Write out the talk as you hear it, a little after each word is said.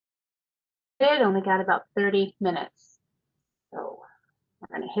only got about 30 minutes. So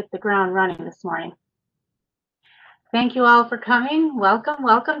we're going to hit the ground running this morning. Thank you all for coming.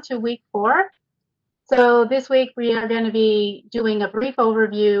 Welcome to week 4. So this week we are going to be doing a brief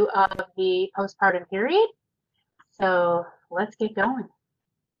overview of the postpartum period. So let's get going.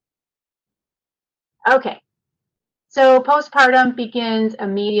 Okay, so postpartum begins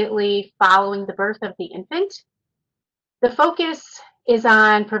immediately following the birth of the infant. The focus is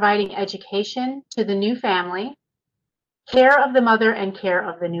on providing education to the new family, care of the mother, and care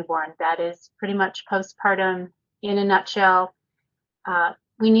of the newborn. That is pretty much postpartum in a nutshell.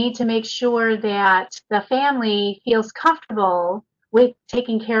 We need to make sure that the family feels comfortable with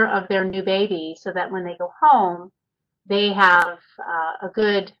taking care of their new baby so that when they go home, they have a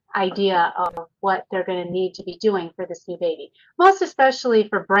good idea of what they're going to need to be doing for this new baby, most especially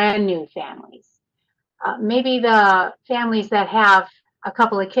for brand new families. Maybe the families that have a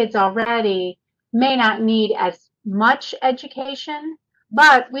couple of kids already may not need as much education,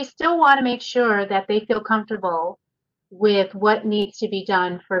 but we still want to make sure that they feel comfortable with what needs to be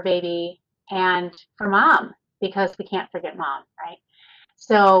done for baby and for mom, because we can't forget mom, right?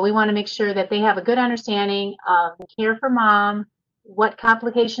 So we want to make sure that they have a good understanding of the care for mom, what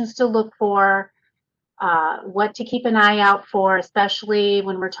complications to look for, what to keep an eye out for, especially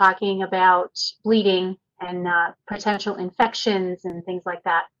when we're talking about bleeding and potential infections and things like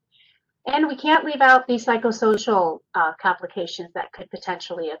that. And we can't leave out the psychosocial complications that could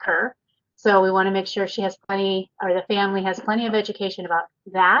potentially occur. So we want to make sure she has plenty, or the family has plenty of education about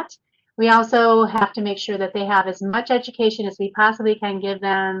that. We also have to make sure that they have as much education as we possibly can give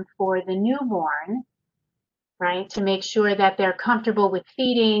them for the newborn, right? To make sure that they're comfortable with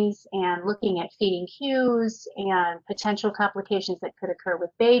feedings and looking at feeding cues and potential complications that could occur with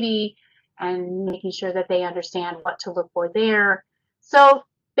baby, and making sure that they understand what to look for there. So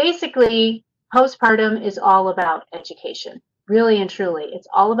basically, postpartum is all about education, really and truly. It's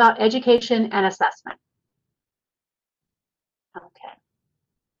all about education and assessment. Okay.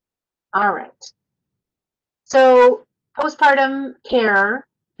 All right. So postpartum care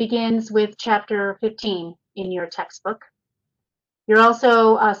begins with chapter 15 in your textbook. You're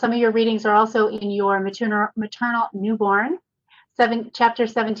also, some of your readings are also in your maternal newborn, chapter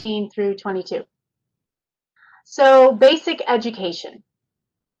 17 through 22. So basic education.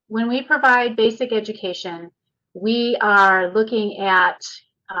 When we provide basic education, we are looking at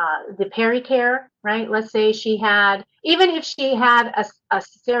the pericare, right? Let's say she had, even if she had a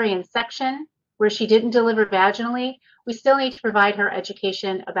cesarean section where she didn't deliver vaginally, we still need to provide her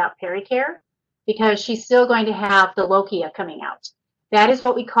education about pericare, because she's still going to have the lochia coming out. That is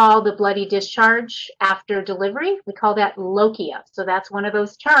what we call the bloody discharge after delivery. We call that lochia. So that's one of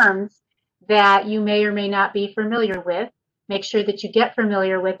those terms that you may or may not be familiar with. Make sure that you get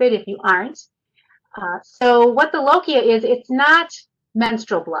familiar with it if you aren't. So what the lochia is, it's not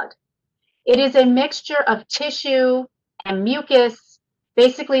menstrual blood. It is a mixture of tissue and mucus,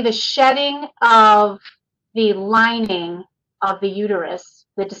 basically the shedding of the lining of the uterus,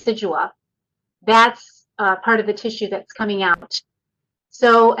 the decidua. That's part of the tissue that's coming out.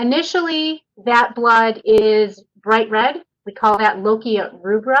 So initially, that blood is bright red. We call that lochia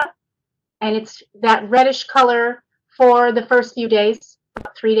rubra, and it's that reddish color for the first few days,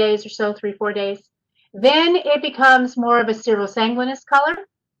 about 3 days or so, 3-4 days. Then it becomes more of a serosanguinous color,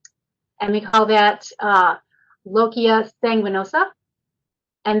 and we call that lochia sanguinosa.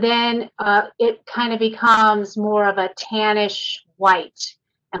 And then it kind of becomes more of a tannish white,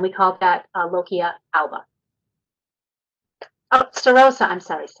 and we call that lochia alba. Oh, serosa, I'm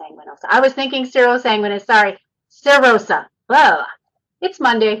sorry, sanguinosa. I was thinking serosanguinous, sorry. Serosa. Whoa, it's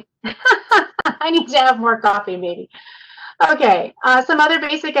Monday. I need to have more coffee, maybe. Okay, some other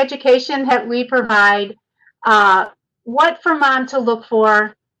basic education that we provide, what for mom to look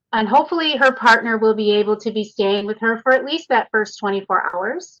for, and hopefully her partner will be able to be staying with her for at least that first 24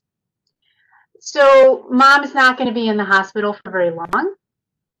 hours. So mom is not going to be in the hospital for very long.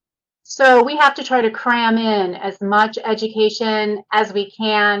 So we have to try to cram in as much education as we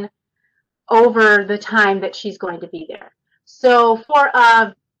can over the time that she's going to be there. So for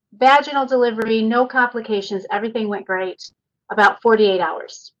a vaginal delivery, no complications, everything went great, about 48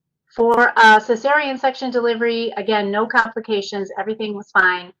 hours. For a cesarean section delivery, again, no complications, everything was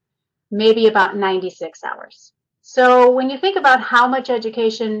fine, maybe about 96 hours. So when you think about how much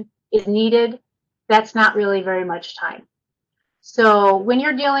education is needed, that's not really very much time. So when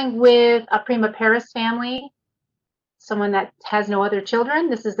you're dealing with a prima paris family, someone that has no other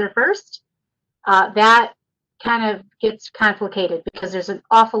children, this is their first, that kind of gets complicated because there's an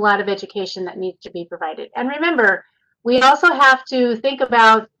awful lot of education that needs to be provided. And remember, We also have to think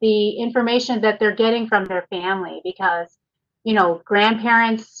about the information that they're getting from their family because, you know,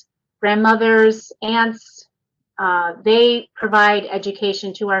 grandparents, grandmothers, aunts, they provide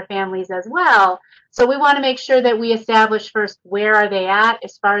education to our families as well. So we want to make sure that we establish first where are they at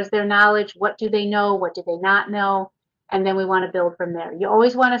as far as their knowledge, what do they know, what do they not know, and then we want to build from there. You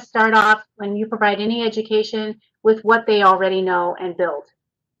always want to start off when you provide any education with what they already know and build.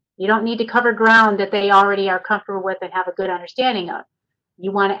 You don't need to cover ground that they already are comfortable with and have a good understanding of.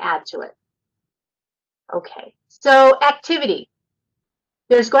 You want to add to it. Okay, so activity.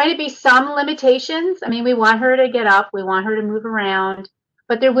 There's going to be some limitations. I mean, we want her to get up, we want her to move around,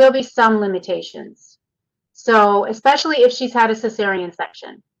 but there will be some limitations. So especially if she's had a cesarean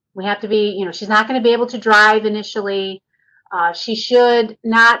section, we have to be, you know, she's not going to be able to drive initially. She should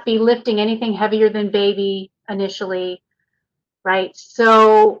not be lifting anything heavier than baby initially, right?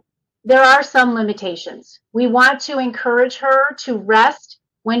 So there are some limitations. We want to encourage her to rest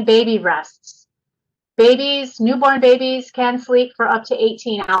when baby rests. Babies, newborn babies can sleep for up to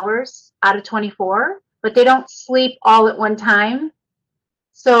 18 hours out of 24, but they don't sleep all at one time.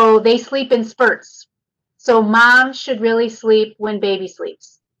 So they sleep in spurts. So mom should really sleep when baby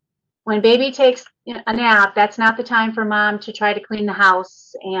sleeps. When baby takes a nap, that's not the time for mom to try to clean the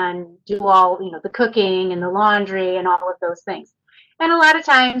house and do all, you know, the cooking and the laundry and all of those things. And a lot of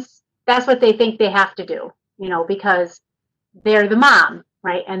times that's what they think they have to do, you know, because they're the mom,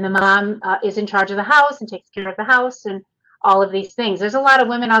 right? And the mom is in charge of the house and takes care of the house and all of these things. There's a lot of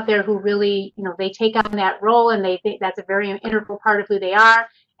women out there who really, you know, they take on that role and they think that's a very integral part of who they are.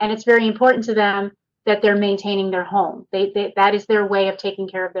 And it's very important to them that they're maintaining their home. That is their way of taking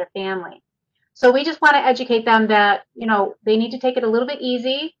care of their family. So we just want to educate them that, you know, they need to take it a little bit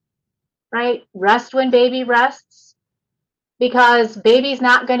easy, right? Rest when baby rests, because baby's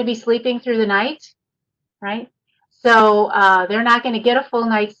not going to be sleeping through the night, right? So they're not going to get a full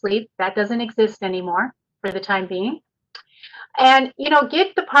night's sleep. That doesn't exist anymore for the time being. And, you know,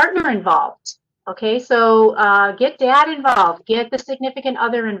 get the partner involved. Okay, so get dad involved, get the significant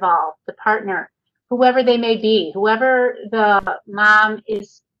other involved, the partner, whoever they may be, whoever the mom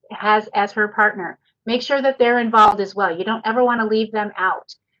has as her partner. Make sure that they're involved as well. You don't ever want to leave them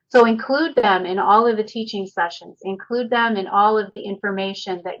out. So include them in all of the teaching sessions, include them in all of the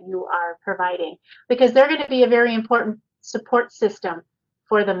information that you are providing, because they're going to be a very important support system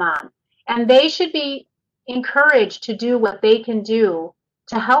for the mom. And they should be encouraged to do what they can do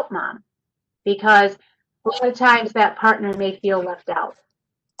to help mom, because a lot of times that partner may feel left out.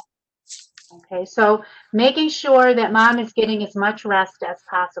 Okay, so making sure that mom is getting as much rest as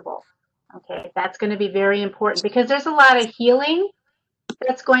possible. Okay, that's going to be very important because there's a lot of healing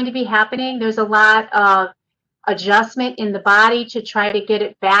that's going to be happening. There's a lot of adjustment in the body to try to get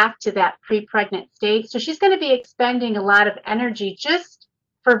it back to that pre-pregnant state. So she's going to be expending a lot of energy just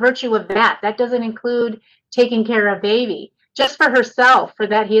for virtue of that. That doesn't include taking care of baby. Just for herself, for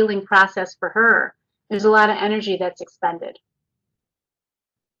that healing process for her, there's a lot of energy that's expended.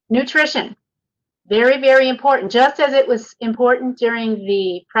 Nutrition, very, very important. Just as it was important during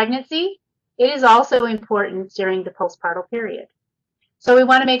the pregnancy, it is also important during the postpartum period. So we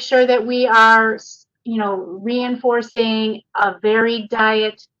want to make sure that we are, you know, reinforcing a varied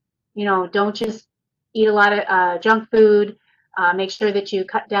diet. You know, don't just eat a lot of junk food. Make sure that you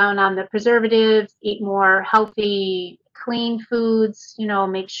cut down on the preservatives, eat more healthy, clean foods. You know,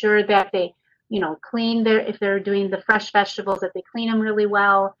 make sure that they, you know, clean their, if they're doing the fresh vegetables, that they clean them really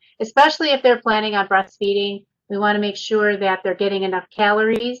well, especially if they're planning on breastfeeding. We want to make sure that they're getting enough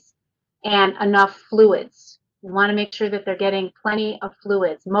calories and enough fluids. We want to make sure that they're getting plenty of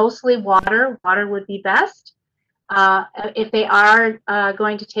fluids, mostly water. Water would be best. If they are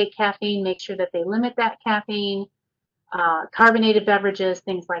going to take caffeine, make sure that they limit that caffeine. Carbonated beverages,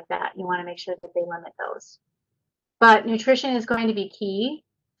 things like that. You want to make sure that they limit those. But nutrition is going to be key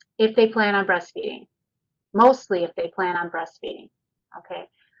if they plan on breastfeeding, mostly if they plan on breastfeeding, okay?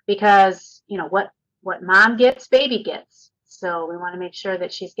 Because, you know, what mom gets, baby gets. So we want to make sure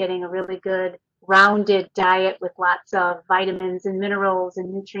that she's getting a really good rounded diet with lots of vitamins and minerals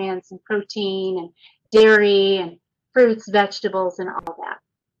and nutrients and protein and dairy and fruits, vegetables, and all that.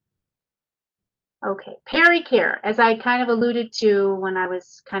 Okay, pericare, as I kind of alluded to when I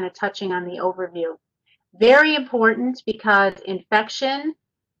was kind of touching on the overview. Very important because infection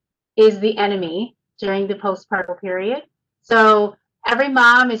is the enemy during the postpartum period. So every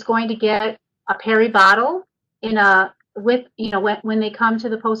mom is going to get a peri bottle in a, with, you know, when they come to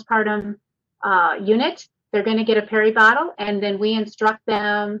the postpartum unit, they're going to get a peri bottle, and then we instruct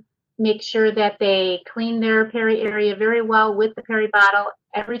them, make sure that they clean their peri area very well with the peri bottle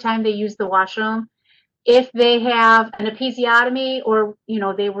every time they use the washroom. If they have an episiotomy or,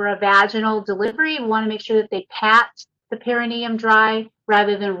 they were a vaginal delivery, we want to make sure that they pat the perineum dry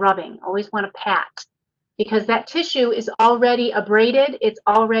rather than rubbing. Always want to pat because that tissue is already abraded. It's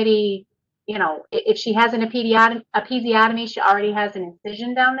already, if she has an episiotomy, she already has an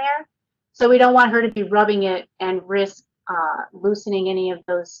incision down there. So we don't want her to be rubbing it and risk loosening any of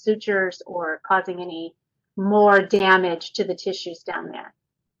those sutures or causing any more damage to the tissues down there.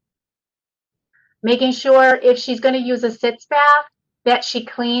 Making sure if she's going to use a sitz bath, that she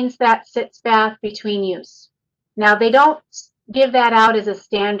cleans that sitz bath between use. Now, they don't give that out as a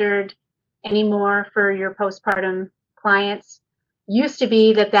standard anymore for your postpartum clients. Used to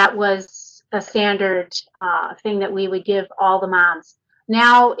be that was a standard thing that we would give all the moms.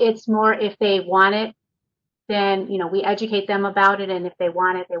 Now it's more if they want it, then, we educate them about it, and if they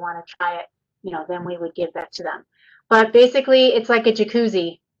want it, they want to try it, then we would give that to them. But basically, it's like a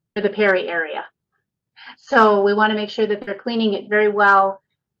jacuzzi for the peri area. So we want to make sure that they're cleaning it very well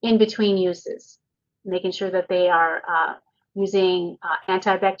in between uses, making sure that they are using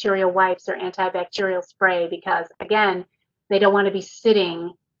antibacterial wipes or antibacterial spray because, again, they don't want to be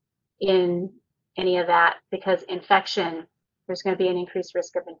sitting in any of that because infection, there's going to be an increased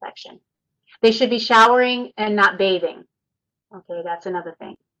risk of infection. They should be showering and not bathing. Okay, that's another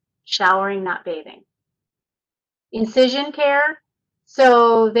thing. Showering, not bathing. Incision care.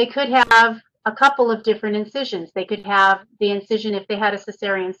 So they could have a couple of different incisions. They could have the incision, if they had a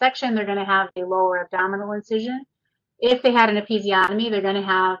cesarean section, they're going to have the lower abdominal incision. If they had an episiotomy, they're going to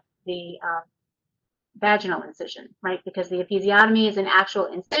have the vaginal incision, right? Because the episiotomy is an actual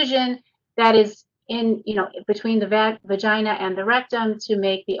incision that is in, between the vagina and the rectum to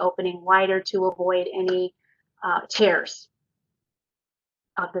make the opening wider to avoid any tears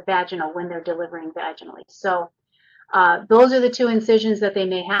of the vaginal when they're delivering vaginally. So those are the two incisions that they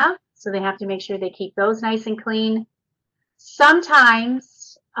may have. So they have to make sure they keep those nice and clean.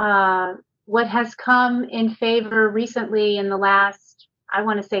 Sometimes what has come in favor recently in the last, I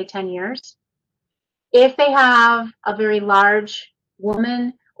want to say 10 years, if they have a very large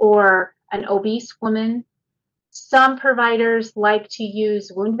woman or an obese woman, some providers like to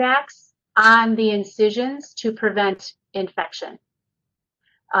use wound vacs on the incisions to prevent infection.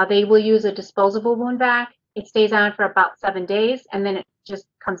 They will use a disposable wound vac. It stays on for about 7 days, and then it just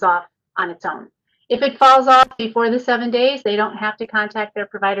comes off on its own. If it falls off before the 7 days, they don't have to contact their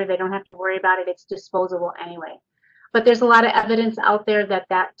provider. They don't have to worry about it. It's disposable anyway. But there's a lot of evidence out there that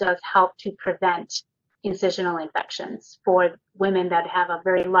does help to prevent incisional infections for women that have a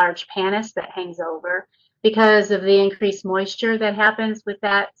very large pannus that hangs over because of the increased moisture that happens with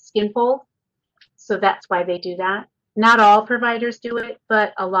that skin fold. So that's why they do that. Not all providers do it,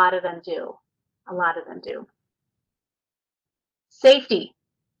 but a lot of them do. A lot of them do. Safety.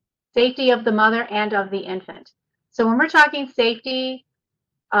 Safety of the mother and of the infant. So when we're talking safety,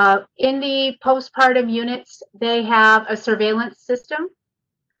 in the postpartum units, they have a surveillance system.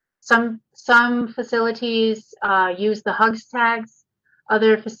 Some facilities use the HUGS tags.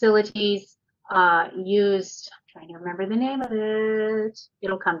 Other facilities use, I'm trying to remember the name of it.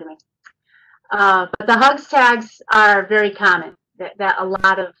 It'll come to me. But the HUGS tags are very common. That a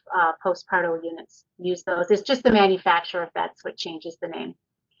lot of postpartum units use those. It's just the manufacturer if that's what changes the name.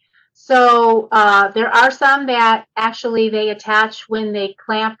 So there are some that actually they attach when they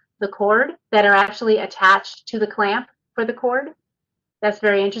clamp the cord that are actually attached to the clamp for the cord. That's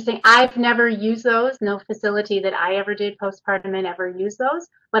very interesting. I've never used those. No facility that I ever did postpartum in ever used those,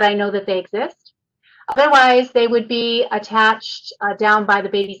 but I know that they exist. Otherwise, they would be attached down by the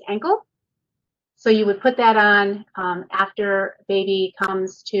baby's ankle. So you would put that on after baby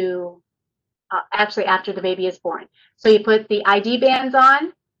comes to, actually after the baby is born. So you put the ID bands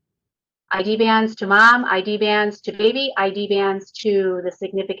on, ID bands to mom, ID bands to baby, ID bands to the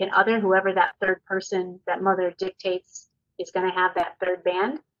significant other, whoever that third person, that mother dictates is going to have that third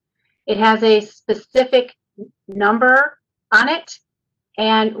band. It has a specific number on it.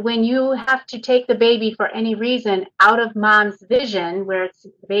 And when you have to take the baby for any reason out of mom's vision, where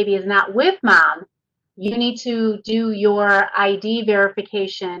the baby is not with mom, you need to do your ID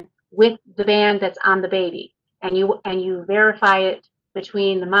verification with the band that's on the baby. And you verify it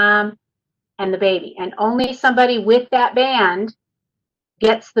between the mom and the baby. And only somebody with that band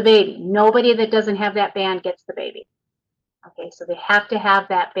gets the baby. Nobody that doesn't have that band gets the baby. Okay, so they have to have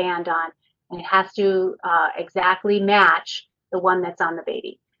that band on, and it has to exactly match the one that's on the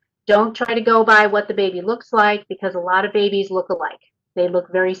baby. Don't try to go by what the baby looks like, because a lot of babies look alike. They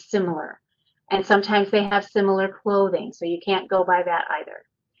look very similar. And sometimes they have similar clothing, so you can't go by that either.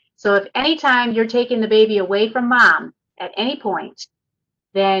 So if anytime you're taking the baby away from mom at any point,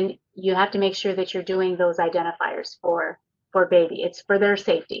 then you have to make sure that you're doing those identifiers for baby. It's for their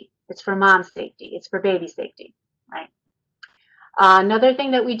safety. It's for mom's safety. It's for baby safety, right? Another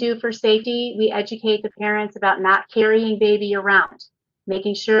thing that we do for safety, we educate the parents about not carrying baby around,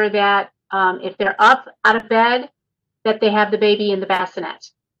 making sure that if they're up out of bed, that they have the baby in the bassinet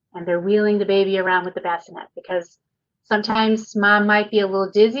and they're wheeling the baby around with the bassinet, because sometimes mom might be a little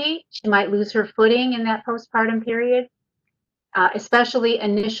dizzy. She might lose her footing in that postpartum period, especially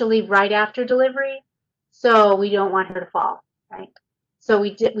initially right after delivery. So we don't want her to fall, right? So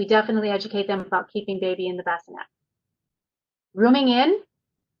we definitely educate them about keeping baby in the bassinet. Rooming in,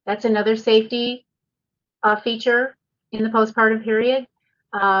 that's another safety feature in the postpartum period.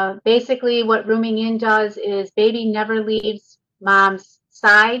 Basically, what rooming in does is baby never leaves mom's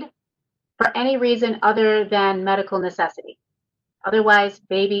side for any reason other than medical necessity. Otherwise,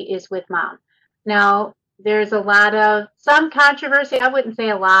 baby is with mom. Now, there's some controversy. I wouldn't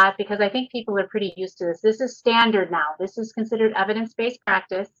say a lot, because I think people are pretty used to this. This is standard now. This is considered evidence-based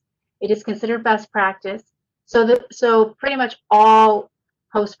practice. It is considered best practice. So pretty much all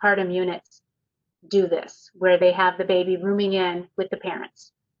postpartum units do this, where they have the baby rooming in with the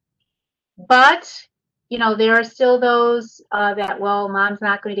parents. But, there are still those that, well, mom's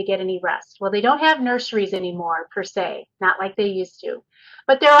not going to get any rest. Well, they don't have nurseries anymore, per se, not like they used to.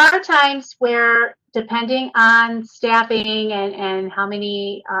 But there are times where, depending on staffing and how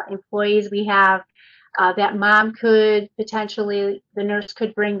many employees we have, that mom could potentially, the nurse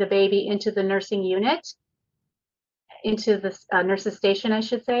could bring the baby into the nursing unit, into the nurse's station, I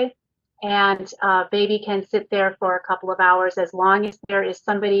should say. And baby can sit there for a couple of hours, as long as there is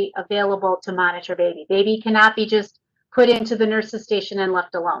somebody available to monitor baby. Baby cannot be just put into the nurse's station and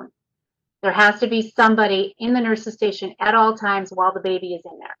left alone. There has to be somebody in the nurse's station at all times while the baby is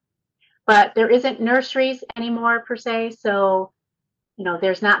in there. But there isn't nurseries anymore, per se, so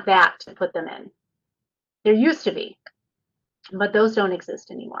there's not that to put them in. There used to be, but those don't exist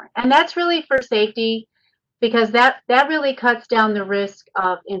anymore. And that's really for safety, because that really cuts down the risk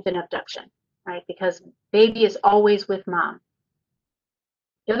of infant abduction, right? Because baby is always with mom.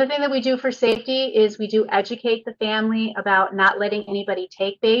 The other thing that we do for safety is we do educate the family about not letting anybody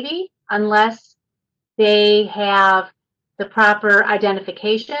take baby unless they have the proper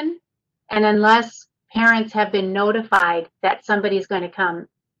identification, and unless parents have been notified that somebody's going to come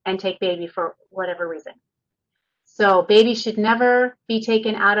and take baby for whatever reason. So baby should never be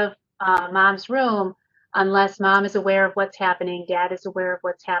taken out of mom's room unless mom is aware of what's happening, dad is aware of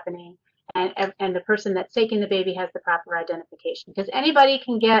what's happening, and the person that's taking the baby has the proper identification. Because anybody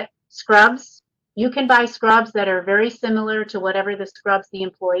can get scrubs. You can buy scrubs that are very similar to whatever the scrubs the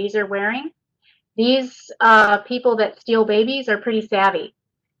employees are wearing. These people that steal babies are pretty savvy,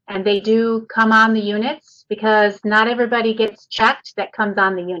 and they do come on the units, because not everybody gets checked that comes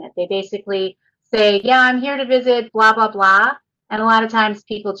on the unit. They basically say, yeah, I'm here to visit, blah, blah, blah. And a lot of times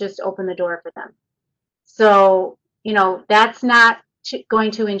people just open the door for them. So, that's not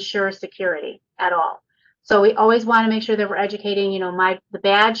going to ensure security at all. So we always want to make sure that we're educating, the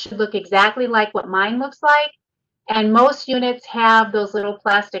badge should look exactly like what mine looks like. And most units have those little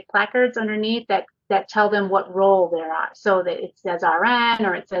plastic placards underneath that tell them what role they're on. So that it says RN,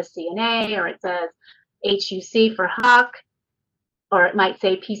 or it says CNA, or it says HUC for HUC, or it might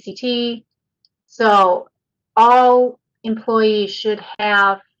say PCT. So all employees should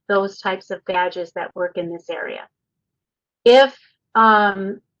have those types of badges that work in this area. If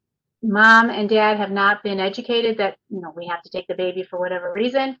mom and dad have not been educated that we have to take the baby for whatever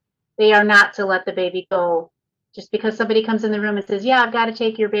reason, they are not to let the baby go just because somebody comes in the room and says, yeah, I've got to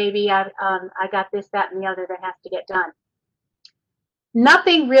take your baby, I got this, that, and the other that has to get done.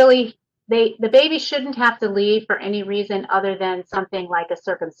 Nothing really, the baby shouldn't have to leave for any reason other than something like a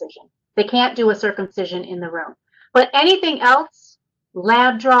circumcision. They can't do a circumcision in the room. But anything else,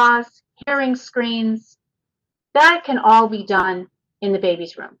 lab draws, hearing screens, that can all be done in the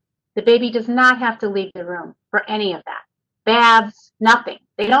baby's room. The baby does not have to leave the room for any of that. Babs, nothing.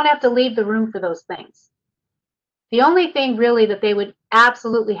 They don't have to leave the room for those things. The only thing really that they would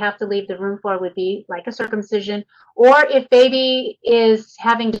absolutely have to leave the room for would be like a circumcision, or if baby is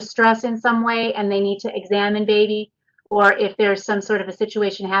having distress in some way and they need to examine baby, or if there's some sort of a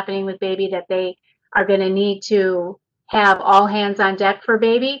situation happening with baby that they are going to need to have all hands on deck for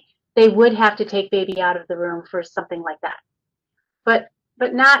baby, they would have to take baby out of the room for something like that.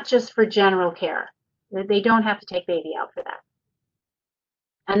 But not just for general care. They don't have to take baby out for that.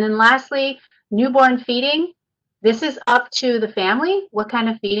 And then lastly, newborn feeding. This is up to the family, what kind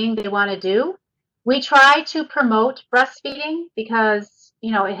of feeding they want to do. We try to promote breastfeeding because,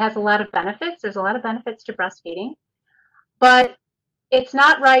 it has a lot of benefits. There's a lot of benefits to breastfeeding. But it's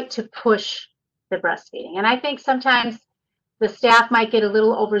not right to push the breastfeeding. And I think sometimes the staff might get a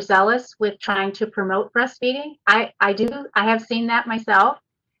little overzealous with trying to promote breastfeeding. I have seen that myself.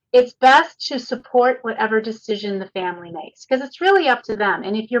 It's best to support whatever decision the family makes because it's really up to them.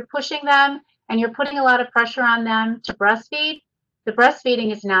 And if you're pushing them and you're putting a lot of pressure on them to breastfeed, the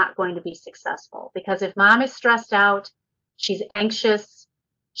breastfeeding is not going to be successful because if mom is stressed out, she's anxious,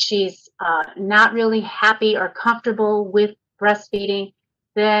 she's not really happy or comfortable with breastfeeding,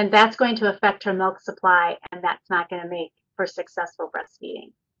 then that's going to affect her milk supply and that's not going to make for successful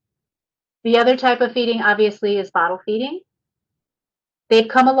breastfeeding. The other type of feeding obviously is bottle feeding. They've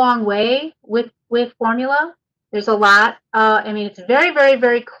come a long way with formula. There's a lot. I mean, it's very, very,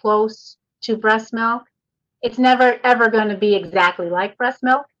 very close to breast milk. It's never, ever going to be exactly like breast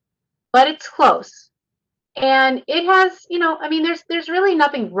milk, but it's close. And it has, I mean, there's really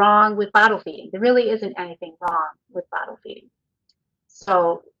nothing wrong with bottle feeding. There really isn't anything wrong with bottle feeding.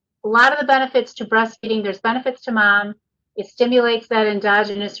 So a lot of the benefits to breastfeeding, there's benefits to mom. It stimulates that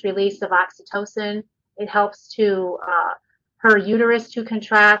endogenous release of oxytocin. It helps to her uterus to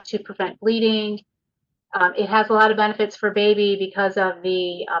contract to prevent bleeding. It has a lot of benefits for baby because of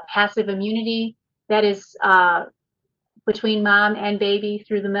the passive immunity that is between mom and baby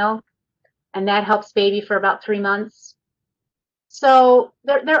through the milk, and that helps baby for about 3 months. So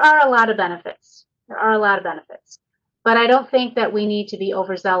there are a lot of benefits. There are a lot of benefits. But I don't think that we need to be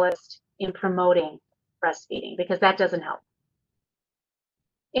overzealous in promoting breastfeeding because that doesn't help.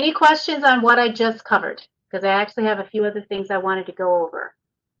 Any questions on what I just covered? Because I actually have a few other things I wanted to go over.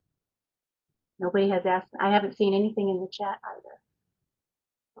 Nobody has asked. I haven't seen anything in the chat either.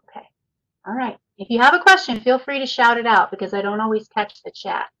 Okay. All right. If you have a question, feel free to shout it out because I don't always catch the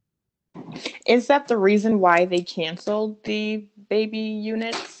chat. Is that the reason why they canceled the baby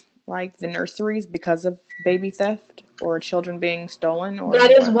units, like the nurseries, because of baby theft or children being stolen? Or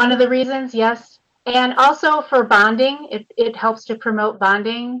that is what? one of the reasons, yes. And also for bonding, it helps to promote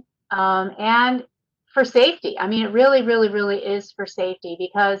bonding and for safety. I mean, it really, really, really is for safety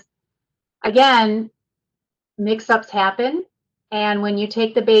because, again, mix-ups happen. And when you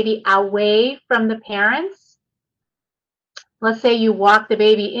take the baby away from the parents, let's say you walk the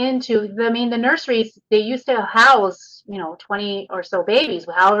baby into, I mean, the nurseries, they used to house, 20 or so babies.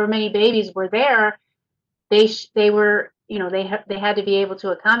 However many babies were there, they were, they had to be able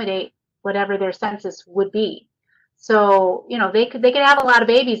to accommodate whatever their census would be. So, they could have a lot of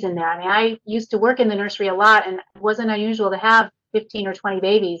babies in there. I mean, I used to work in the nursery a lot, and it wasn't unusual to have 15 or 20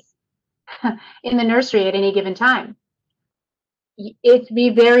 babies in the nursery at any given time. It'd be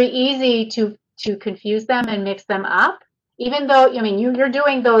very easy to confuse them and mix them up. Even though, I mean, you're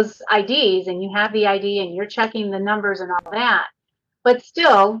doing those IDs and you have the ID and you're checking the numbers and all that, but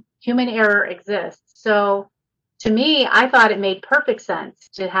still, human error exists. So to me, I thought it made perfect sense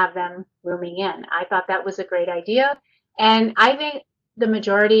to have them rooming in. I thought that was a great idea. And I think the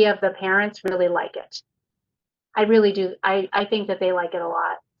majority of the parents really like it. I really do. I think that they like it a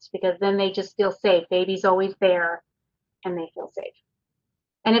lot because then they just feel safe. Baby's always there and they feel safe.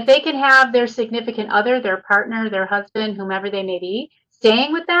 And if they can have their significant other, their partner, their husband, whomever they may be,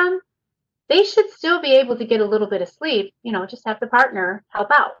 staying with them, they should still be able to get a little bit of sleep, just have the partner help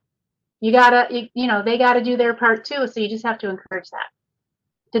out. They gotta do their part too, so you just have to encourage that.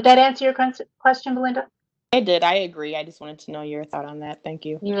 Did that answer your question, Belinda? It did. I agree. I just wanted to know your thought on that. Thank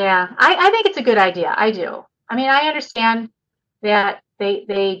you. Yeah, I think it's a good idea. I do. I mean, I understand that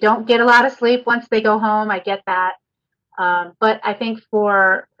they don't get a lot of sleep once they go home. I get that. But I think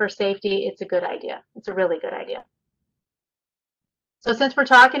for safety, it's a good idea. It's a really good idea. So since we're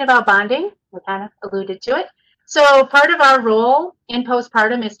talking about bonding, we kind of alluded to it. So part of our role in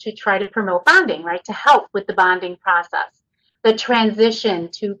postpartum is to try to promote bonding, right? To help with the bonding process, the transition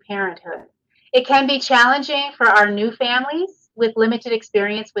to parenthood. It can be challenging for our new families with limited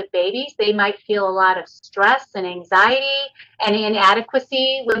experience with babies. They might feel a lot of stress and anxiety and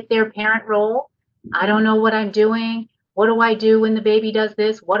inadequacy with their parent role. I don't know what I'm doing. What do I do when the baby does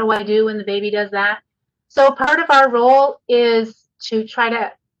this? What do I do when the baby does that? So part of our role is to try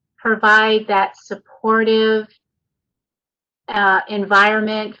to provide that supportive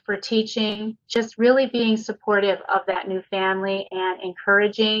environment for teaching, just really being supportive of that new family and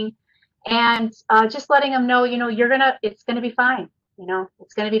encouraging and just letting them know, it's going to be fine.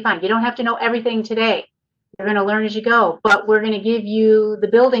 It's going to be fine. You don't have to know everything today. You're going to learn as you go, but we're going to give you the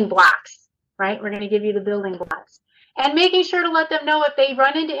building blocks, right? We're going to give you the building blocks. And making sure to let them know if they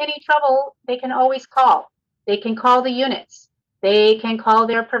run into any trouble, they can always call. They can call the units. They can call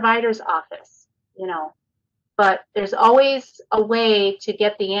their provider's office, but there's always a way to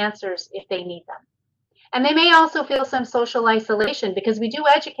get the answers if they need them. And they may also feel some social isolation because we do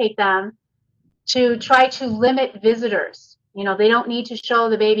educate them to try to limit visitors. You know, they don't need to show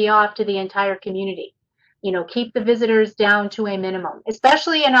the baby off to the entire community. You know, keep the visitors down to a minimum,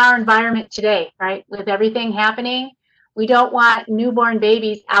 especially in our environment today, right? With everything happening, we don't want newborn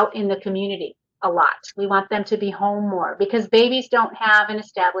babies out in the community a lot. We want them to be home more because babies don't have an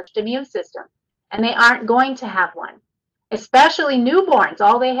established immune system and they aren't going to have one. Especially newborns,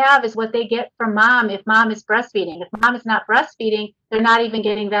 all they have is what they get from mom if mom is breastfeeding. If mom is not breastfeeding, they're not even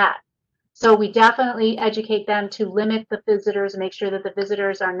getting that. So we definitely educate them to limit the visitors, make sure that the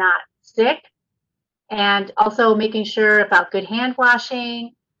visitors are not sick, and also making sure about good hand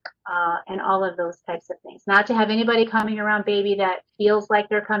washing and all of those types of things. Not to have anybody coming around baby that feels like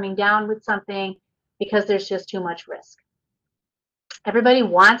they're coming down with something because there's just too much risk. Everybody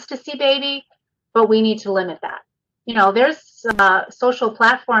wants to see baby, but we need to limit that. You know, there's social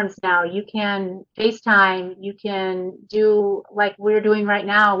platforms now. You can FaceTime, you can do like we're doing right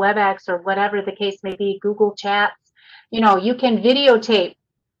now, WebEx or whatever the case may be, Google Chats. You know, you can videotape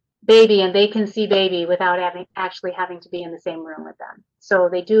baby and they can see baby without actually having to be in the same room with them. So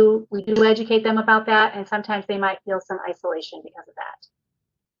we do educate them about that, and sometimes they might feel some isolation because of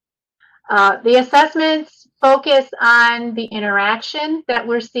that. The assessments focus on the interaction that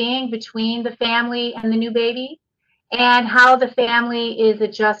we're seeing between the family and the new baby and how the family is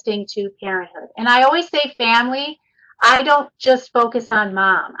adjusting to parenthood. And I always say family. I don't just focus on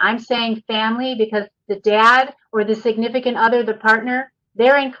mom. I'm saying family because the dad or the significant other, the partner,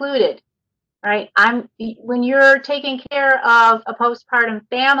 they're included, right? When you're taking care of a postpartum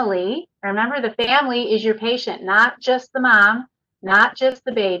family, remember the family is your patient, not just the mom, not just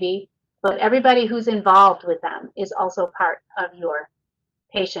the baby, but everybody who's involved with them is also part of your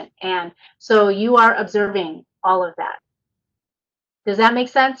patient. And so you are observing all of that. Does that make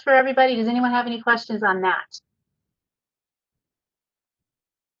sense for everybody? Does anyone have any questions on that?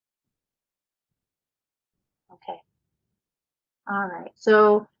 Okay. All right.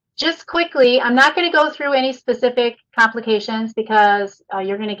 So just quickly, I'm not going to go through any specific complications because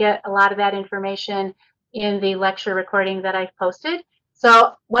you're going to get a lot of that information in the lecture recording that I've posted.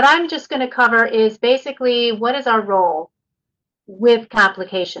 So what I'm just going to cover is basically what is our role with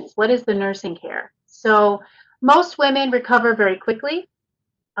complications? What is the nursing care? So most women recover very quickly.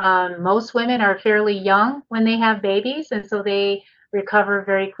 Most women are fairly young when they have babies, and so they recover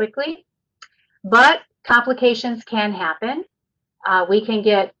very quickly. But complications can happen. We can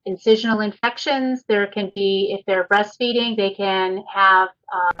get incisional infections. There can be, if they're breastfeeding, they can have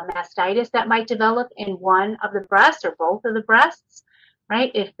mastitis that might develop in one of the breasts or both of the breasts,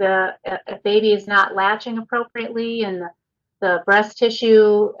 right? If the baby is not latching appropriately and the breast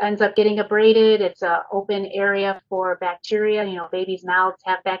tissue ends up getting abraded, it's an open area for bacteria. You know, babies' mouths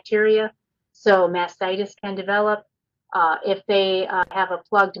have bacteria, so mastitis can develop. If they have a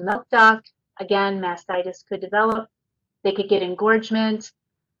plugged milk duct, again, mastitis could develop. They could get engorgement.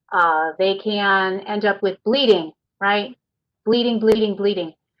 They can end up with bleeding, right? Bleeding, bleeding,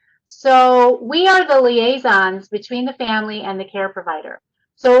 bleeding. So we are the liaisons between the family and the care provider.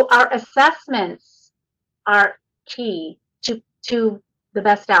 So our assessments are key to the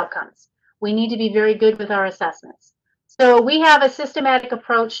best outcomes. We need to be very good with our assessments. So we have a systematic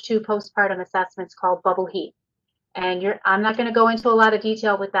approach to postpartum assessments called Bubble Heat. And I'm not going to go into a lot of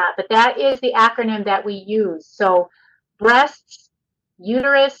detail with that, but that is the acronym that we use. So breasts,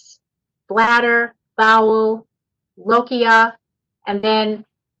 uterus, bladder, bowel, lochia, and then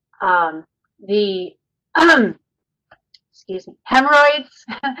the excuse me, hemorrhoids.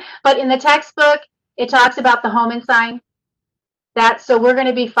 But in the textbook, it talks about the Homan sign. So we're going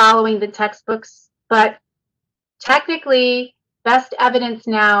to be following the textbooks, but technically, best evidence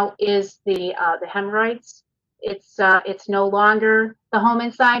now is the hemorrhoids. It's no longer the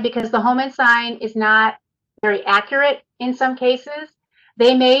Homan sign because the Homan sign is not very accurate in some cases.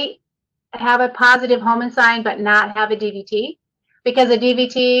 They may have a positive Homan sign but not have a DVT because a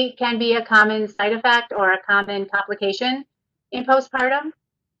DVT can be a common side effect or a common complication in postpartum.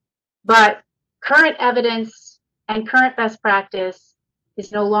 But current evidence and current best practice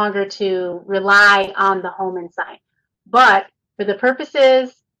is no longer to rely on the Homan sign. But for the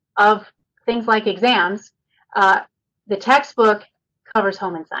purposes of things like exams, the textbook covers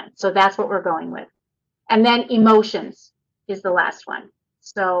Homan sign. So that's what we're going with. And then emotions is the last one.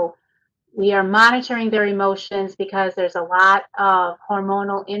 So we are monitoring their emotions because there's a lot of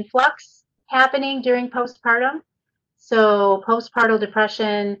hormonal influx happening during postpartum. So postpartum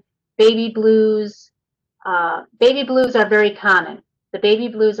depression, baby blues are very common. The baby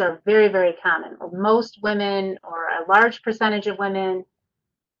blues are very, very common. Most women, or a large percentage of women,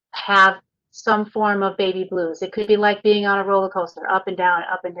 have some form of baby blues. It could be like being on a roller coaster, up and down,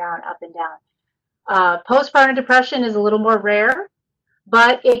 up and down, up and down. Postpartum depression is a little more rare,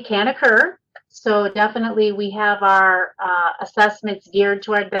 but it can occur. So definitely we have our assessments geared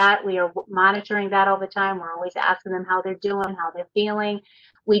toward that. We are monitoring that all the time. We're always asking them how they're doing, how they're feeling.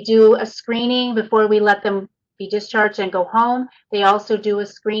 We do a screening before we let them be discharged and go home. They also do a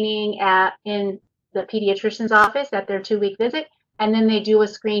screening in the pediatrician's office at their 2-week visit, and then they do a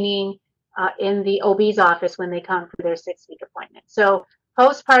screening in the OB's office when they come for their 6-week appointment. So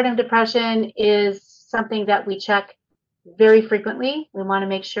postpartum depression is something that we check very frequently. We want to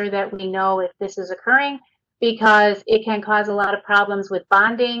make sure that we know if this is occurring, because it can cause a lot of problems with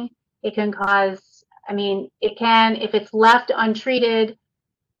bonding. It can cause, if it's left untreated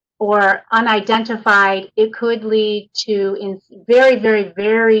or unidentified, it could lead to, in very, very,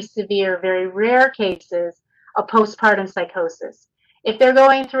 very severe, very rare cases, a postpartum psychosis. If they're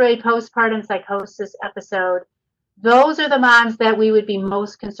going through a postpartum psychosis episode, those are the moms that we would be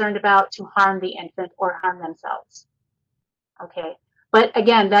most concerned about to harm the infant or harm themselves. Okay, but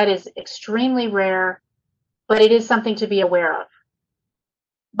again, that is extremely rare, but it is something to be aware of.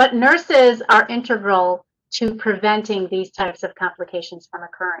 But nurses are integral to preventing these types of complications from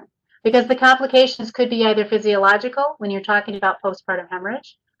occurring, because the complications could be either physiological when you're talking about postpartum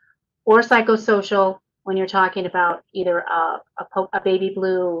hemorrhage, or psychosocial when you're talking about either a baby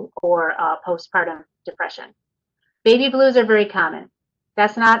blue or postpartum depression. Baby blues are very common.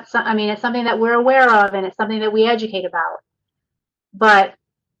 That's not, it's something that we're aware of, and it's something that we educate about. But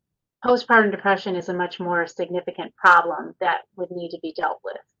postpartum depression is a much more significant problem that would need to be dealt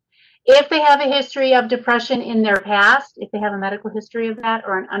with. If they have a history of depression in their past, if they have a medical history of that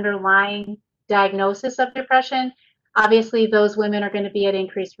or an underlying diagnosis of depression, obviously those women are going to be at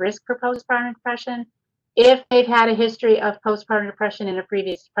increased risk for postpartum depression. If they've had a history of postpartum depression in a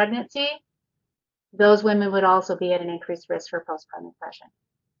previous pregnancy, those women would also be at an increased risk for postpartum depression.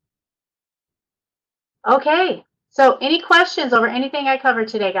 Okay. So any questions over anything I covered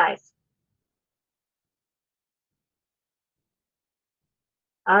today, guys?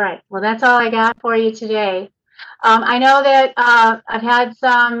 All right. Well, that's all I got for you today. I know that I've had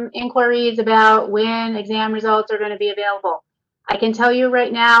some inquiries about when exam results are going to be available. I can tell you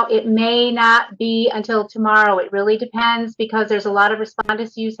right now, it may not be until tomorrow. It really depends, because there's a lot of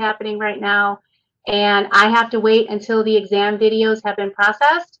respondus use happening right now. And I have to wait until the exam videos have been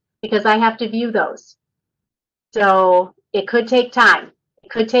processed, because I have to view those. So it could take time. It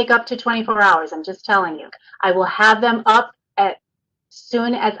could take up to 24 hours. I'm just telling you. I will have them up as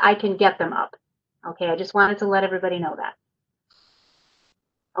soon as I can get them up. Okay, I just wanted to let everybody know that.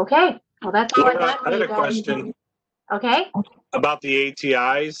 Okay, well, that's all I got. I had a question. Okay. About the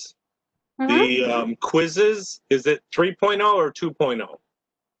ATIs. The quizzes, is it 3.0 or 2.0?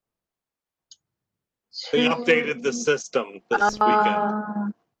 They updated the system this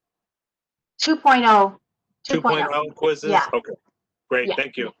weekend. 2.0. 2.0 quizzes? Yeah. Okay, great. Yeah.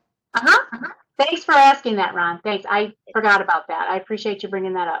 Thank you. Thanks for asking that, Ron. Thanks. I forgot about that. I appreciate you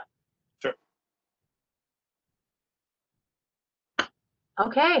bringing that up. Sure.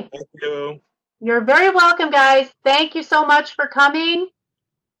 Okay. Thank you. You're very welcome, guys. Thank you so much for coming.